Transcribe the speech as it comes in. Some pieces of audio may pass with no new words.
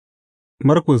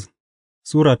Markus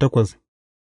Sura 8.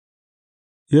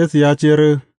 Yesu ya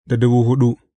ciyar da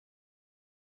 4,000.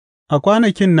 A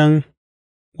kwanakin nan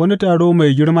wani taro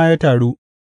mai girma ya taru,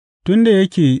 tun da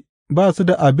yake ba su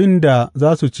da abin da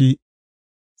za su ci,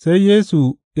 sai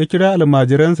Yesu ya kira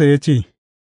almajiransa ya ce,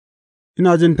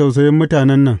 Ina jin tausayin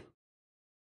mutanen nan,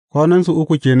 kwanansu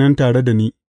uku ke nan tare da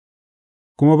ni,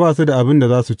 kuma ba su da abin da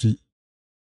za su ci,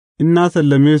 in na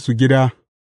sallame su gida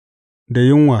da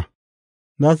yunwa,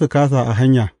 za su kāsa a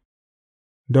hanya,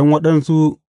 don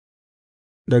waɗansu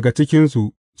daga cikinsu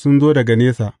sun zo daga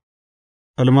nesa.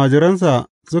 Almajiransa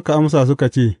suka amsa suka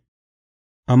ce,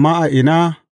 Amma a ina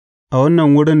a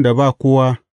wannan wurin da ba kowa,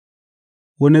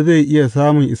 wani zai iya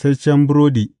samun isasshen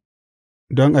burodi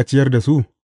don a ciyar da su?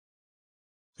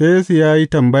 Sai Yesu ya yi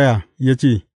tambaya ya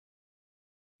ce,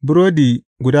 Burodi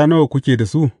guda nawa kuke da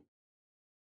su?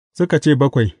 Suka ce,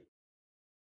 7.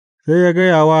 Sai ya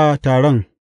gaya wa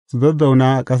taron su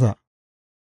zazzauna a ƙasa.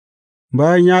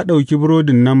 Bayan ya ɗauki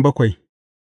burodin nan 7,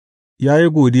 ya yi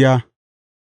godiya,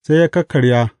 sai ya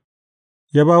kakkarya,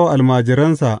 ya ba wa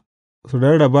almajiransa su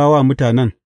rarraba wa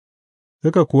mutanen,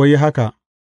 suka kuwa yi haka,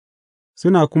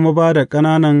 suna kuma ba da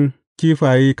ƙananan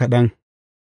kifaye kaɗan,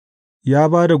 ya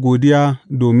ba da godiya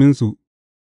dominsu,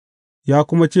 ya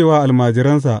kuma ce wa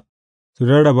almajiransa su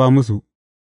rarraba musu.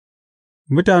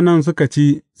 Mutanen suka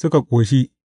ci suka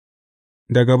ƙoshi,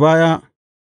 daga baya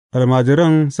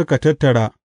almajiran suka tattara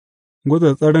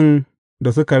gutsattsarin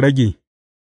da suka rage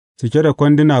cike da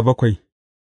kwanduna 7,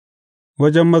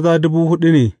 wajen maza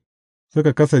 4,000 ne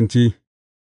suka kasance,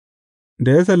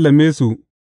 da ya sallame su,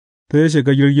 sai ya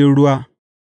shiga jirgin ruwa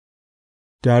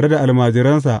tare da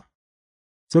almajiransa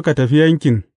suka tafi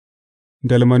yankin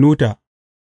Dalmanuta.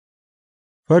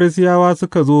 Farisiyawa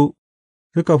suka zo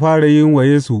suka fara yin wa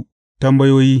Yesu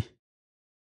tambayoyi,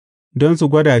 don su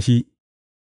gwada shi,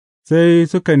 sai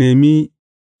suka nemi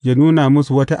ya nuna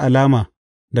musu wata alama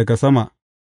daga sama.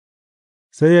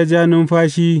 Sai ya ja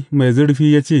numfashi mai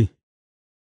zurfi ya ce,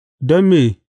 Don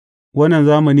me wannan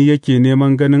zamani yake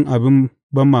neman ganin abin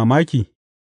banmamaki?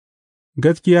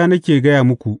 Gaskiya nake gaya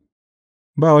muku,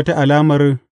 ba wata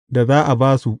alamar da za a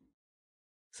ba su.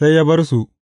 Sai ya bar su,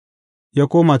 ya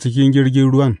koma cikin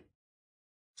jirgin ruwan,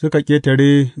 suka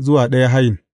ƙetare zuwa ɗaya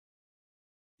hayin.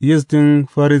 Yistin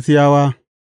Farisiyawa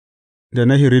da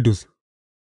na Hiridus.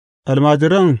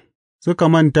 Almajiran suka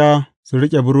manta su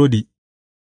riƙe burodi,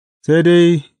 sai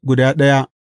dai guda ɗaya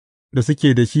da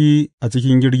suke da shi a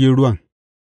cikin jirgin ruwan.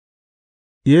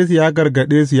 Yesu ya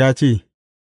gargaɗe su ya ce,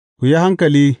 Ku yi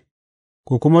hankali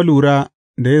ku kuma lura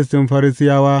da yistin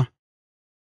Farisiyawa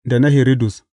da na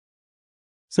Hiridus.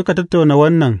 Suka tattauna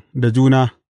wannan da juna,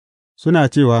 suna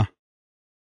cewa,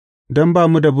 Don ba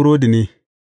mu da burodi ne.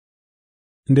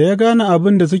 Da ya gane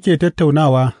abin da suke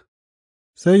tattaunawa,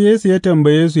 sai Yesu ya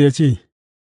tambaye su ya ce,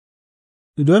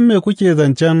 Don me kuke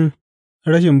zancen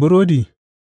rashin burodi,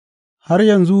 har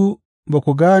yanzu ba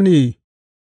ku gane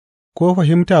ko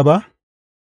fahimta ba?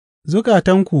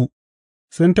 Zukatanku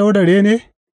sun taurare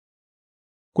ne?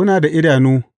 Kuna da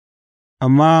idanu,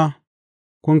 amma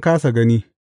kun kāsa gani,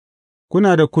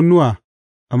 kuna da kunnuwa,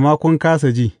 amma kun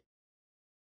kāsa ji,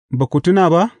 ba ku tuna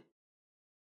ba,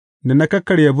 da na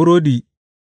kakkarya burodi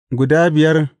guda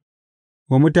 5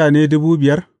 wa mutane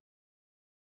 5,000?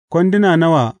 Kwanduna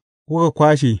nawa kuka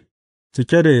kwashe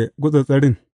cike da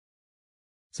gutsattsarin?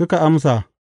 Suka amsa,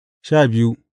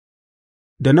 12.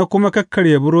 Da na kuma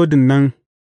kakkarya burodin nan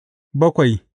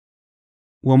 7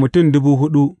 wa mutum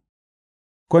 4,000,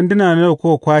 kwanduna nawa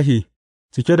kuka kwashe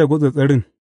cike da gutsattsarin?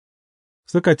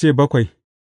 Suka ce, 7.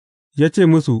 Ya ce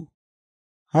musu,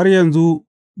 Har yanzu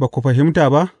ba ku fahimta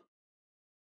ba?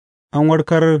 An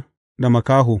warkar da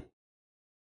makaho.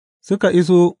 Suka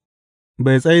iso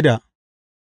Betsaida,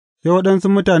 sai waɗansu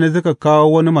mutane suka kawo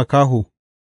wani makaho,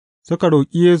 suka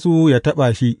roƙi Yesu ya taɓa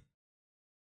shi.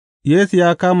 Yesu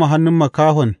ya kama hannun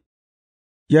makahon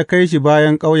ya kai shi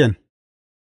bayan ƙauyen.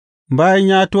 Bayan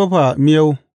ya tofa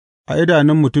miyau a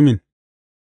idanun mutumin,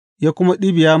 ya kuma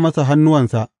ɗibiya masa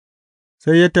hannuwansa,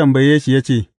 sai ya tambaye shi ya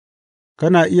ce,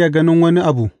 Kana iya ganin wani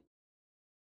abu?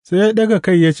 Sai ya ɗaga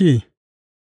kai ya ce,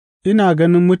 Ina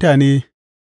ganin mutane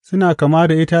suna kama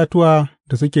da itatuwa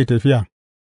da suke tafiya.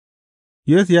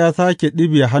 Yesu ya sāke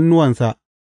ɗibiya hannuwansa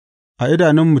a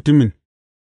idanun mutumin,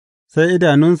 sai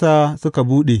idanunsa suka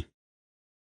buɗe,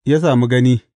 ya sami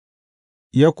gani,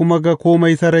 ya kuma ga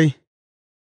kome sarai.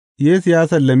 Yesu ya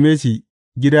sallame shi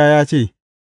gida ya ce,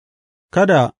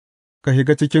 Kada ka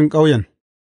shiga cikin ƙauyen.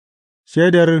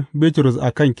 Shaidar Bitrus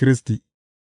a kan Kiristi.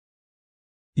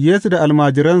 Yesu da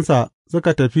almajiransa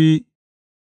suka tafi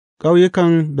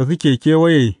ƙauyukan da suke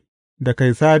kewaye da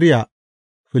Kaisariya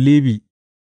Filibbi.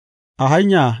 A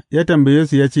hanya ya tambaye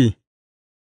su ya ce,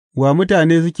 Wa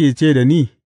mutane suke ce da ni?’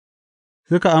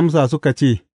 Suka amsa suka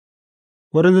ce,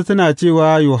 Waɗansu suna cewa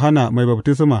Yohanna Mai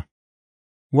Baftisma,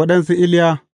 waɗansu Iliya,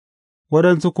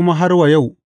 waɗansu kuma har wa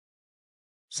yau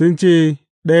sun ce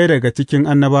ɗaya daga cikin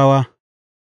annabawa.’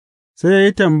 Sai ya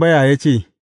yi tambaya ya ce,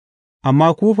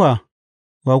 Amma ku fa,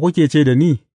 wa kuke ce da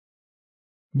ni?’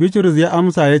 Bitrus ya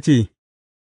amsa ya ce,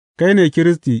 Kai ne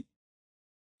Kiristi.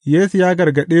 Yesu ya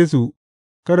gargaɗe su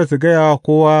kada su gaya wa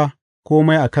kowa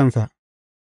kome a kansa.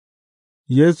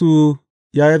 Yesu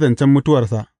ya yi zancen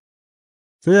mutuwarsa.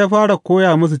 Sai ya fara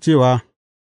koya musu cewa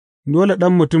dole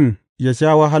Ɗan Mutum ya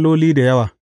sha wahaloli da yawa,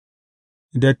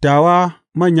 dattawa,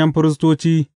 manyan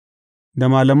firistoci da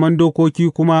malaman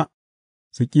dokoki kuma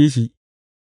su ƙi shi,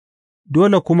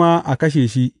 dole kuma a kashe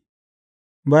shi,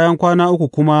 bayan kwana uku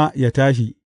kuma ya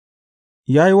tashi.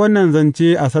 Ya yi wannan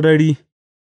zance a sarari,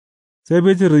 sai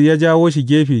Bitrus ya jawo shi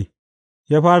gefe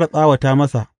ya fara tsawata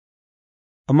masa,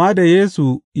 amma da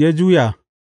Yesu ya juya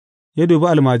ya dubi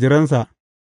almajiransa,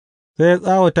 sai ya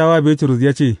tsawata wa Bitrus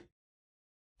ya ce,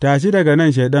 Tashi daga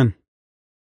nan Shaiɗan,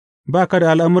 ba ka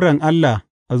da al'amuran Allah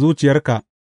a zuciyarka,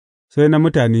 sai na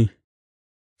mutane.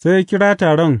 Sai ya kira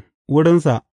taron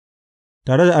wurinsa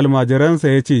tare da almajiransa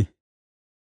ya ce,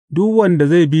 Duk wanda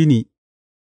zai bi ni,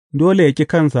 dole yă ƙi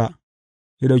kansa,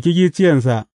 ya ɗauki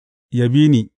gicciyensa ya bi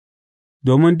ni,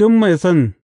 domin duk mai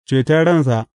son ceton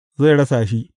ransa zai rasa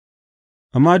shi,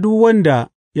 amma duk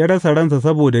wanda ya rasa ransa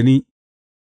saboda ni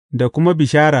da kuma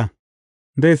bishara,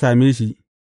 zai same shi.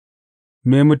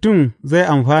 Me mutum zai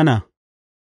amfana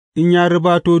in ya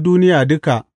ribato duniya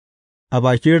duka a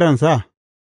bakin ransa?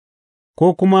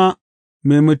 Ko kuma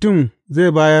me mutum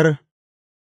zai bayar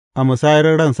a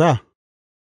musayar ransa?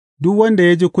 Duk wanda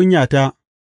ya ji kunyata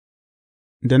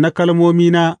da na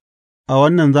kalmomina a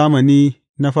wannan zamani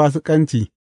na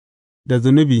fasikanci da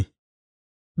zunubi,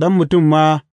 Ɗan Mutum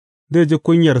ma zai ji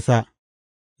kunyarsa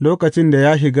lokacin da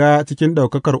ya shiga cikin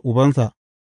ɗaukakar Ubansa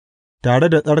tare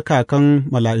da tsarkakan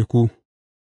mala'iku.